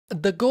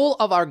The goal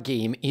of our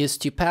game is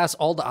to pass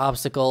all the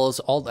obstacles,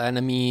 all the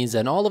enemies,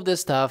 and all of this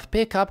stuff,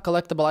 pick up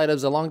collectible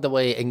items along the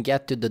way, and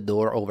get to the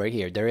door over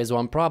here. There is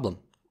one problem.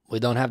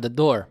 We don't have the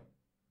door.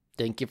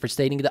 Thank you for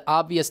stating the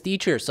obvious,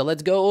 teacher. So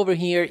let's go over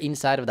here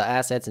inside of the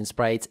assets and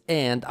sprites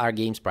and our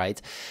game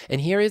sprites. And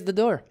here is the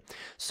door.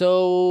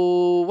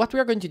 So what we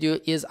are going to do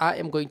is I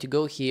am going to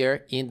go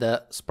here in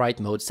the sprite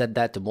mode, set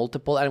that to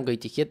multiple, and I'm going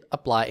to hit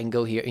apply and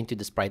go here into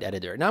the sprite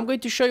editor. Now I'm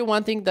going to show you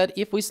one thing, that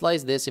if we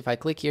slice this, if I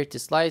click here to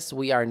slice,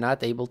 we are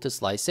not able to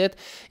slice it.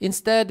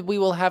 Instead, we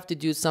will have to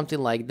do something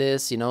like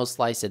this, you know,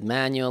 slice it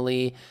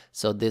manually.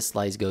 So this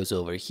slice goes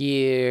over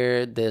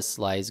here, this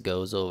slice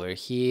goes over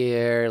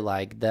here,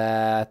 like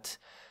that.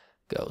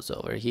 Goes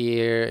over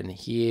here and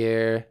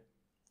here,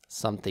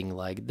 something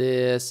like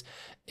this,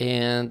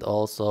 and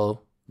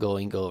also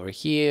going over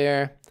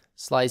here,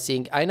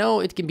 slicing. I know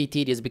it can be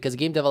tedious because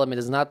game development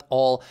is not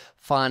all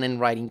fun and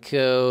writing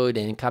code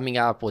and coming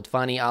up with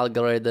funny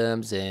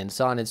algorithms and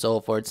so on and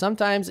so forth.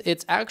 Sometimes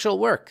it's actual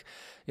work.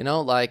 You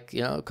know, like,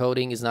 you know,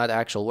 coding is not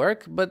actual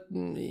work, but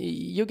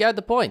you get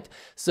the point.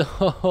 So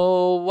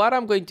what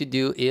I'm going to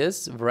do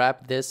is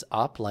wrap this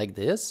up like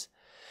this,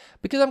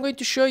 because I'm going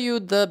to show you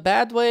the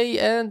bad way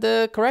and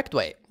the correct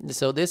way.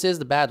 So this is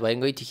the bad way. I'm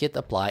going to hit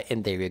apply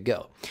and there you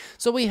go.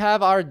 So we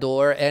have our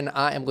door and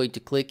I am going to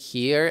click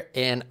here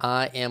and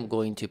I am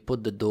going to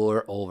put the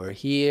door over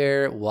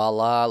here.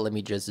 Voila. Let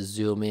me just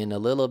zoom in a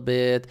little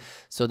bit.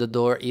 So the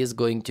door is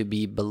going to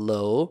be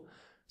below.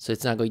 So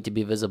it's not going to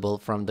be visible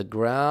from the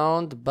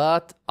ground,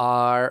 but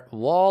our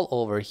wall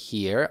over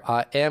here,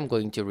 I am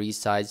going to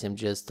resize him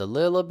just a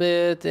little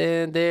bit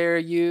and there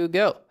you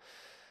go.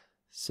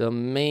 So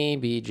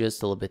maybe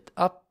just a little bit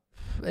up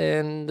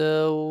and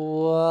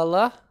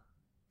voila.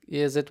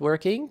 Is it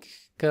working?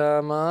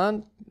 Come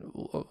on.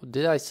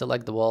 Did I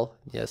select the wall?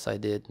 Yes, I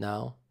did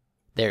now.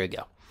 There you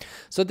go.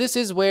 So this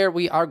is where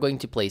we are going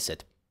to place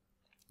it.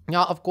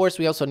 Now, of course,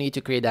 we also need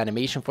to create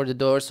animation for the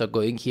door. So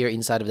going here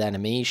inside of the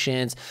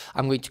animations,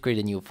 I'm going to create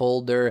a new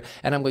folder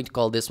and I'm going to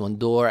call this one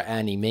door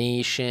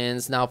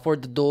animations. Now for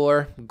the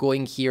door,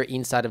 going here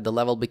inside of the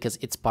level, because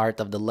it's part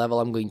of the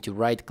level, I'm going to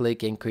right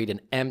click and create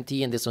an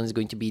empty, and this one is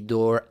going to be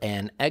door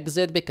and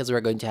exit because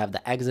we're going to have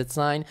the exit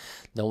sign.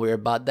 Don't worry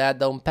about that.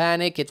 Don't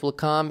panic. It will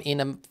come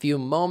in a few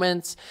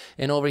moments.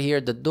 And over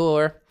here, the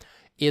door,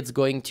 it's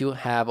going to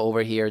have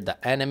over here the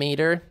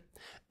animator.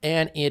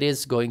 And it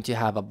is going to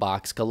have a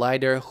box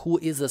collider who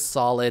is a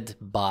solid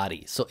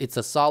body. So it's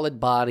a solid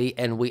body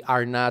and we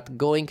are not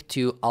going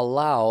to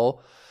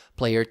allow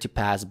player to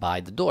pass by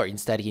the door.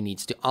 Instead, he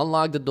needs to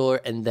unlock the door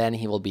and then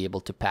he will be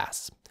able to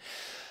pass.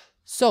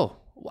 So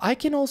I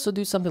can also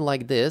do something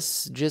like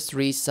this. Just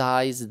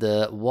resize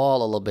the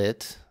wall a little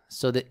bit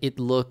so that it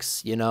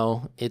looks, you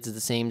know, it's the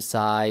same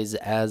size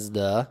as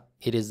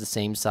it is the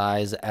same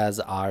size as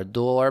our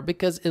door,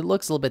 because it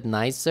looks a little bit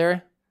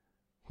nicer.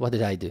 What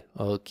did I do?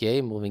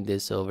 Okay, moving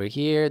this over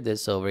here,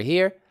 this over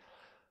here.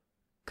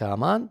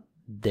 Come on,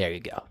 there you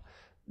go.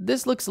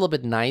 This looks a little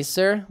bit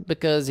nicer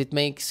because it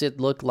makes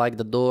it look like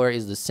the door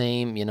is the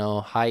same, you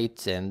know,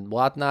 height and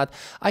whatnot.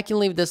 I can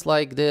leave this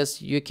like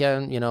this. You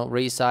can, you know,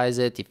 resize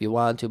it if you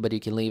want to, but you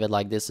can leave it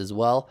like this as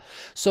well.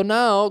 So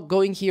now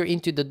going here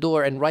into the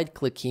door and right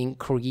clicking,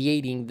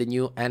 creating the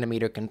new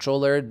animator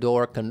controller,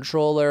 door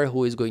controller,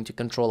 who is going to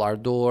control our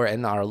door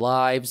and our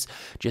lives.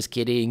 Just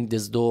kidding.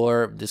 This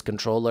door, this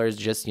controller is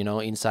just, you know,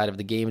 inside of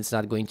the game. It's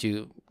not going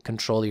to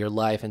control your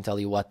life and tell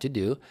you what to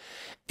do.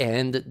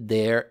 And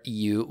there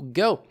you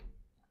go.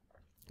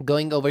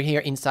 Going over here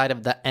inside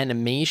of the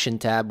animation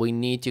tab, we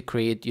need to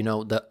create, you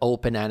know, the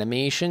open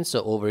animation.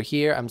 So over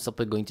here, I'm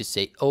simply going to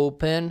say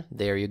open.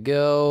 There you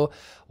go.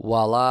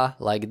 Voila,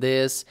 like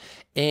this.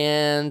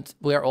 And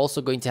we're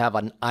also going to have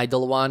an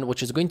idle one,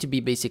 which is going to be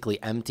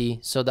basically empty.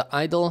 So the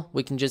idle,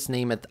 we can just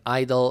name it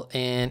idle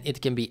and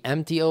it can be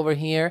empty over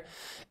here.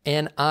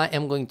 And I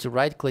am going to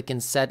right click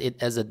and set it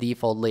as a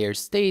default layer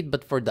state.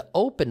 But for the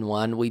open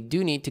one, we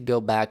do need to go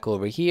back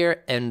over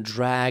here and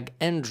drag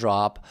and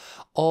drop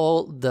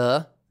all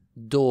the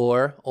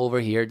door over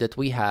here that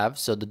we have.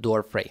 So the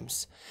door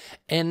frames.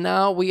 And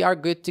now we are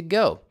good to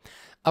go.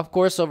 Of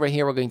course, over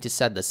here, we're going to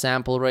set the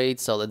sample rate.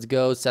 So let's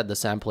go set the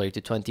sample rate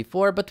to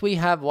 24. But we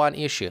have one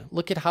issue.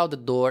 Look at how the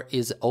door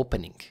is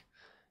opening.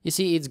 You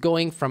see, it's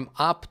going from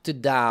up to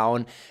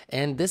down,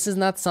 and this is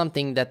not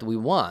something that we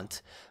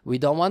want. We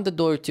don't want the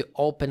door to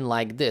open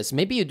like this.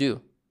 Maybe you do.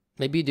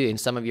 Maybe you do. In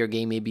some of your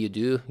game, maybe you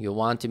do. You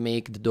want to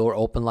make the door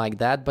open like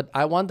that, but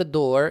I want the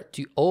door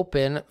to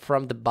open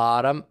from the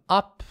bottom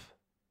up.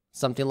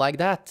 Something like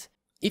that.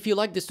 If you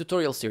like this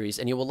tutorial series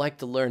and you would like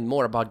to learn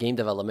more about game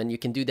development, you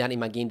can do that in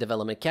my Game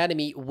Development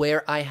Academy,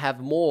 where I have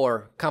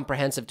more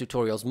comprehensive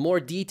tutorials, more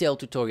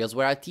detailed tutorials,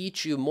 where I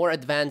teach you more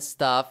advanced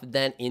stuff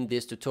than in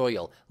this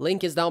tutorial.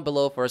 Link is down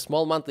below. For a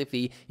small monthly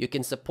fee, you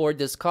can support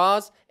this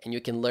cause and you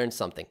can learn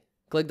something.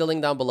 Click the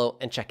link down below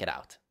and check it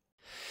out.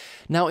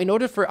 Now, in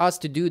order for us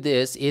to do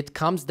this, it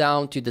comes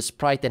down to the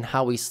sprite and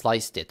how we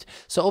sliced it.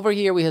 So over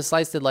here, we have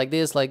sliced it like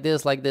this, like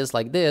this, like this,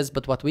 like this.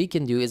 But what we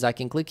can do is I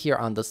can click here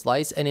on the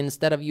slice, and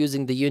instead of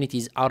using the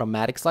Unity's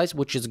automatic slice,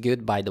 which is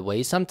good, by the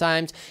way,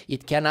 sometimes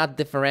it cannot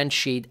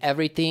differentiate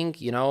everything,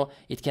 you know,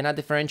 it cannot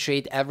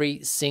differentiate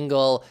every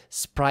single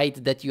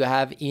sprite that you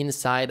have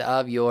inside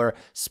of your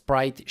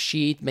sprite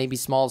sheet, maybe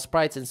small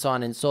sprites and so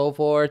on and so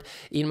forth.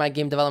 In my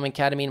Game Development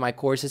Academy, in my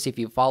courses, if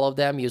you follow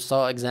them, you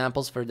saw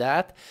examples for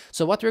that.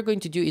 So what we're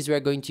going to do is we're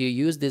going to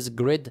use this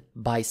grid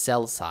by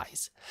cell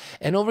size.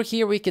 And over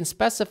here, we can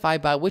specify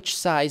by which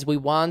size we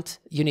want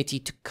Unity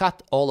to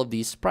cut all of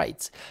these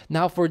sprites.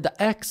 Now for the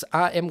X,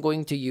 I am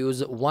going to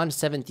use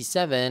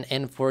 177,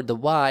 and for the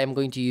Y, I'm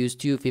going to use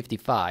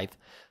 255.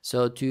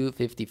 So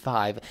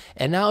 255.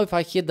 And now if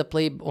I hit the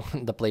play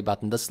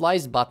button, the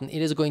slice button,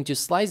 it is going to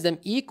slice them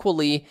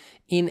equally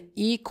in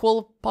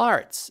equal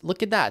parts.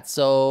 Look at that.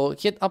 So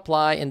hit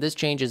apply, and this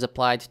change is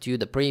applied to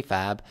the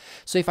prefab.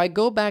 So if I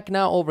go back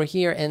now over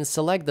here and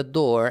select the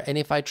door, and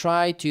if I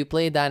try to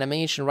play the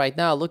animation right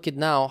now, look at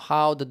now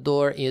how the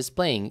door is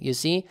playing. You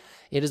see,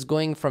 it is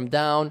going from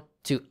down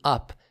to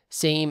up,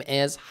 same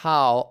as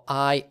how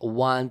I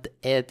want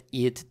it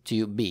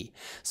to be.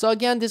 So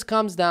again, this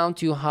comes down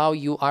to how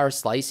you are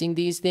slicing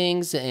these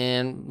things.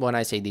 And when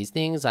I say these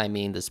things, I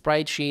mean the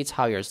sprite sheets,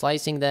 how you're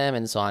slicing them,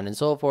 and so on and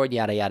so forth,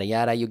 yada, yada,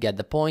 yada. You get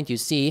the point, you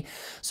see.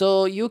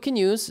 So you can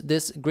use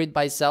this grid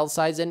by cell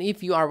size. And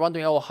if you are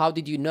wondering, oh, how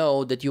did you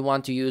know that you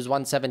want to use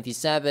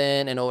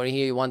 177 and over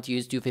here you want to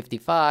use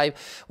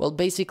 255? Well,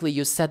 basically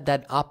you set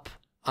that up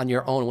on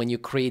your own when you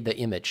create the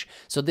image.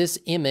 So this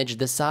image,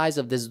 the size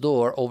of this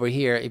door over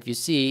here, if you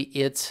see,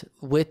 its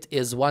width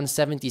is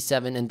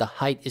 177 and the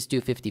height is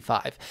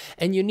 255.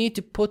 And you need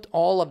to put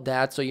all of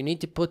that, so you need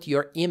to put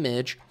your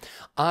image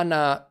on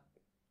a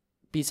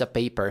piece of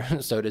paper,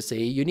 so to say.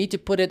 You need to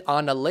put it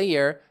on a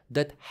layer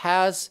that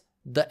has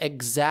the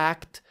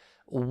exact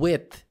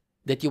width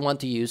that you want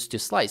to use to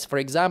slice. For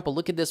example,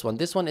 look at this one.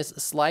 This one is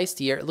sliced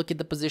here. Look at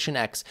the position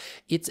X.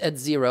 It's at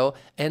 0,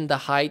 and the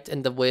height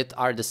and the width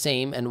are the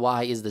same, and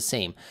Y is the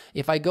same.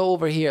 If I go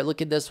over here,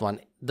 look at this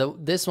one.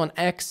 This one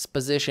X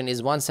position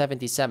is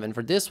 177.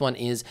 For this one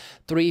is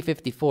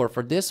 354.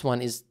 For this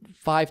one is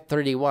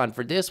 531.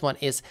 For this one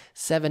is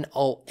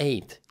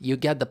 708. You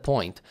get the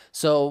point.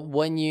 So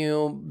when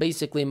you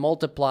basically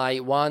multiply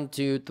 1,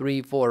 2,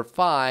 3, 4,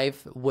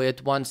 5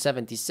 with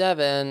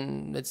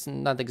 177, it's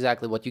not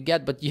exactly what you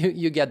get, but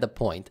you get the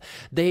point.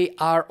 They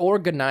are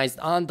organized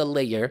on the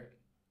layer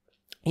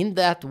in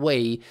that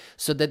way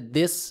so that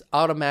this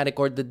automatic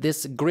or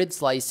this grid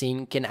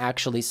slicing can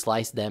actually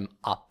slice them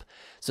up.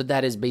 So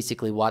that is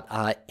basically what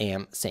I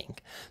am saying.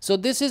 So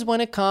this is when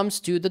it comes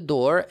to the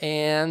door,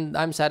 and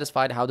I'm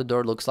satisfied how the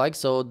door looks like.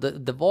 So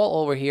the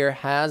wall over here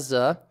has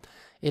a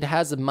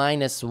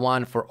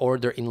 -1 for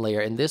order in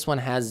layer, and this one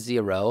has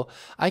 0.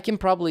 I can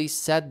probably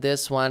set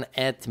this one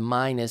at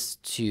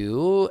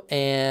 -2,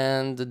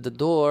 and the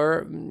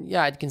door,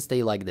 yeah, it can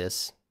stay like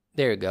this.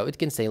 There you go, it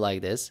can stay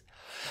like this.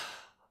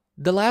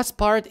 The last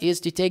part is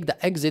to take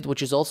the exit,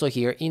 which is also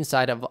here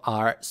inside of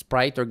our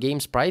sprite or game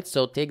sprite.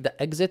 So take the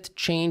exit,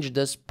 change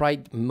the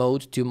sprite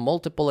mode to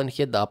multiple, and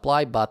hit the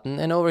apply button.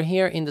 And over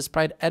here in the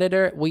sprite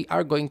editor, we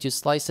are going to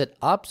slice it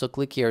up. So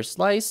click here,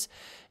 slice.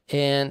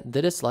 And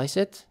did it slice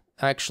it?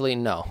 Actually,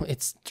 no.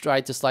 It's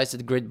tried to slice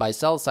it grid by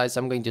cell size.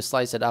 I'm going to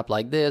slice it up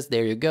like this.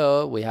 There you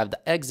go. We have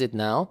the exit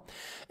now.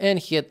 And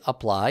hit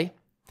apply.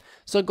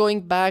 So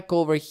going back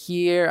over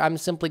here, I'm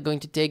simply going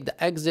to take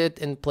the exit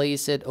and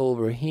place it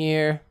over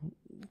here.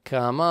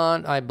 Come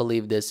on, I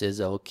believe this is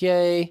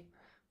okay.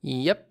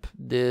 Yep,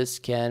 this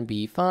can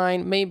be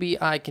fine. Maybe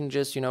I can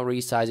just,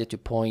 resize it to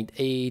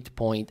 0.8,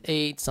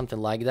 0.8, something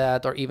like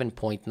that, or even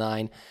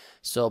 0.9.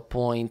 So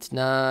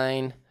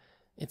 0.9,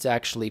 it's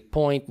actually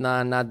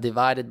 0.9, not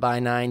divided by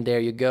 9.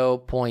 There you go,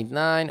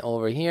 0.9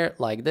 over here,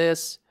 like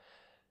this.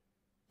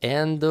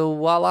 And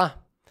voila.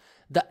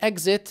 The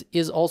exit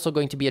is also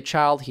going to be a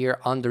child here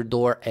under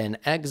door and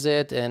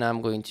exit, and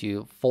I'm going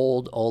to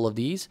fold all of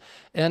these,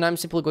 and I'm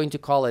simply going to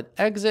call it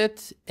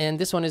exit, and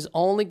this one is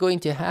only going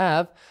to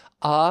have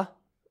a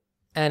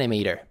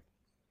animator.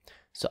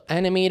 So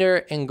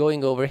animator, and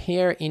going over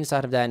here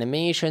inside of the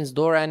animations,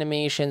 door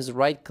animations,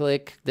 right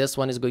click, this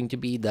one is going to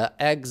be the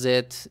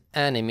exit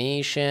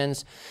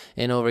animations,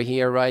 and over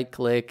here right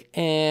click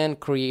and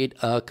create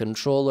a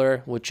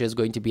controller, which is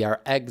going to be our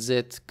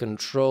exit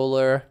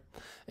controller.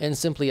 And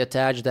simply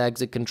attach the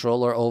exit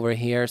controller over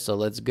here. So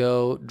let's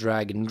go,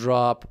 drag and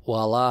drop,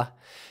 voila.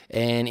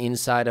 And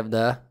inside of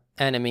the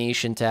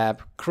animation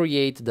tab,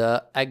 create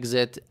the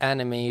exit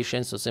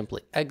animation. So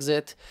simply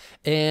exit.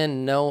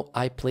 And no,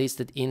 I placed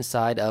it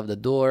inside of the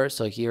door.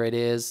 So here it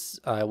is.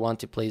 I want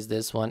to place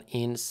this one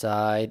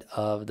inside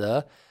of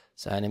the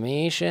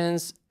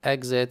animations,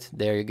 exit.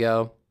 There you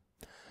go.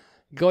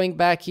 Going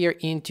back here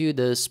into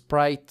the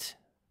sprite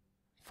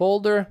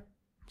folder,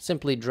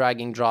 simply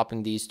dragging,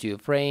 dropping these 2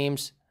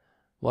 frames.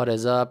 What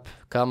is up?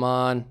 Come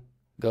on.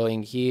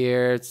 Going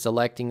here,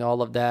 selecting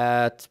all of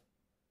that.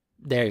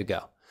 There you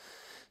go.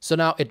 So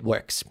now it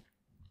works.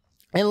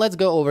 And let's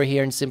go over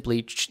here and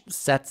simply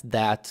set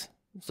that.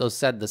 So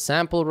set the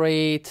sample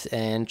rate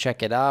and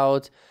check it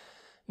out.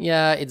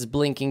 Yeah, it's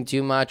blinking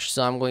too much,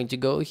 so I'm going to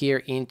go here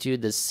into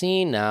the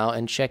scene now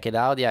and check it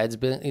out. Yeah,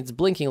 it's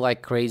blinking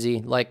like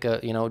crazy, like a,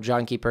 you know,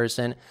 junkie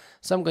person.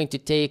 So I'm going to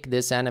take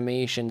this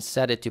animation,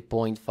 set it to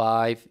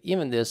 0.5.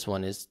 Even this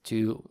one is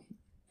too.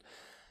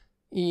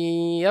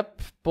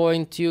 Yep,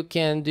 0.2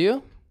 can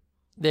do.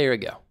 There you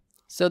go.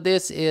 So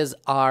this is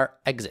our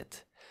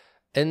exit.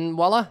 And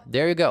voila,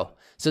 there you go.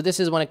 So this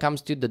is when it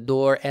comes to the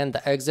door and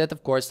the exit.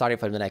 Of course, starting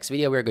from the next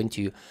video, we're going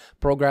to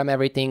program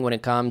everything when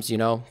it comes, you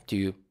know,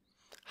 to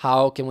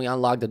how can we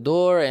unlock the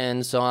door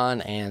and so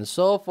on and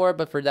so forth.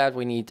 But for that,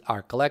 we need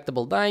our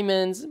collectible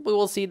diamonds. We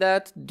will see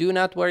that. Do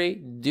not worry.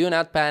 Do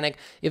not panic.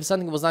 If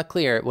something was not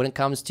clear when it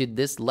comes to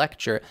this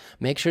lecture,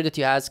 make sure that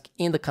you ask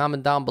in the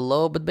comment down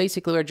below. But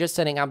basically, we're just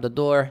setting up the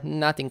door.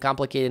 Nothing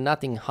complicated,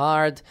 nothing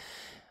hard.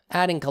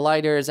 Adding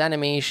colliders,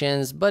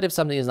 animations. But if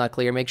something is not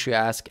clear, make sure you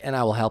ask and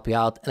I will help you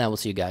out. And I will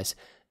see you guys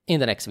in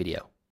the next video.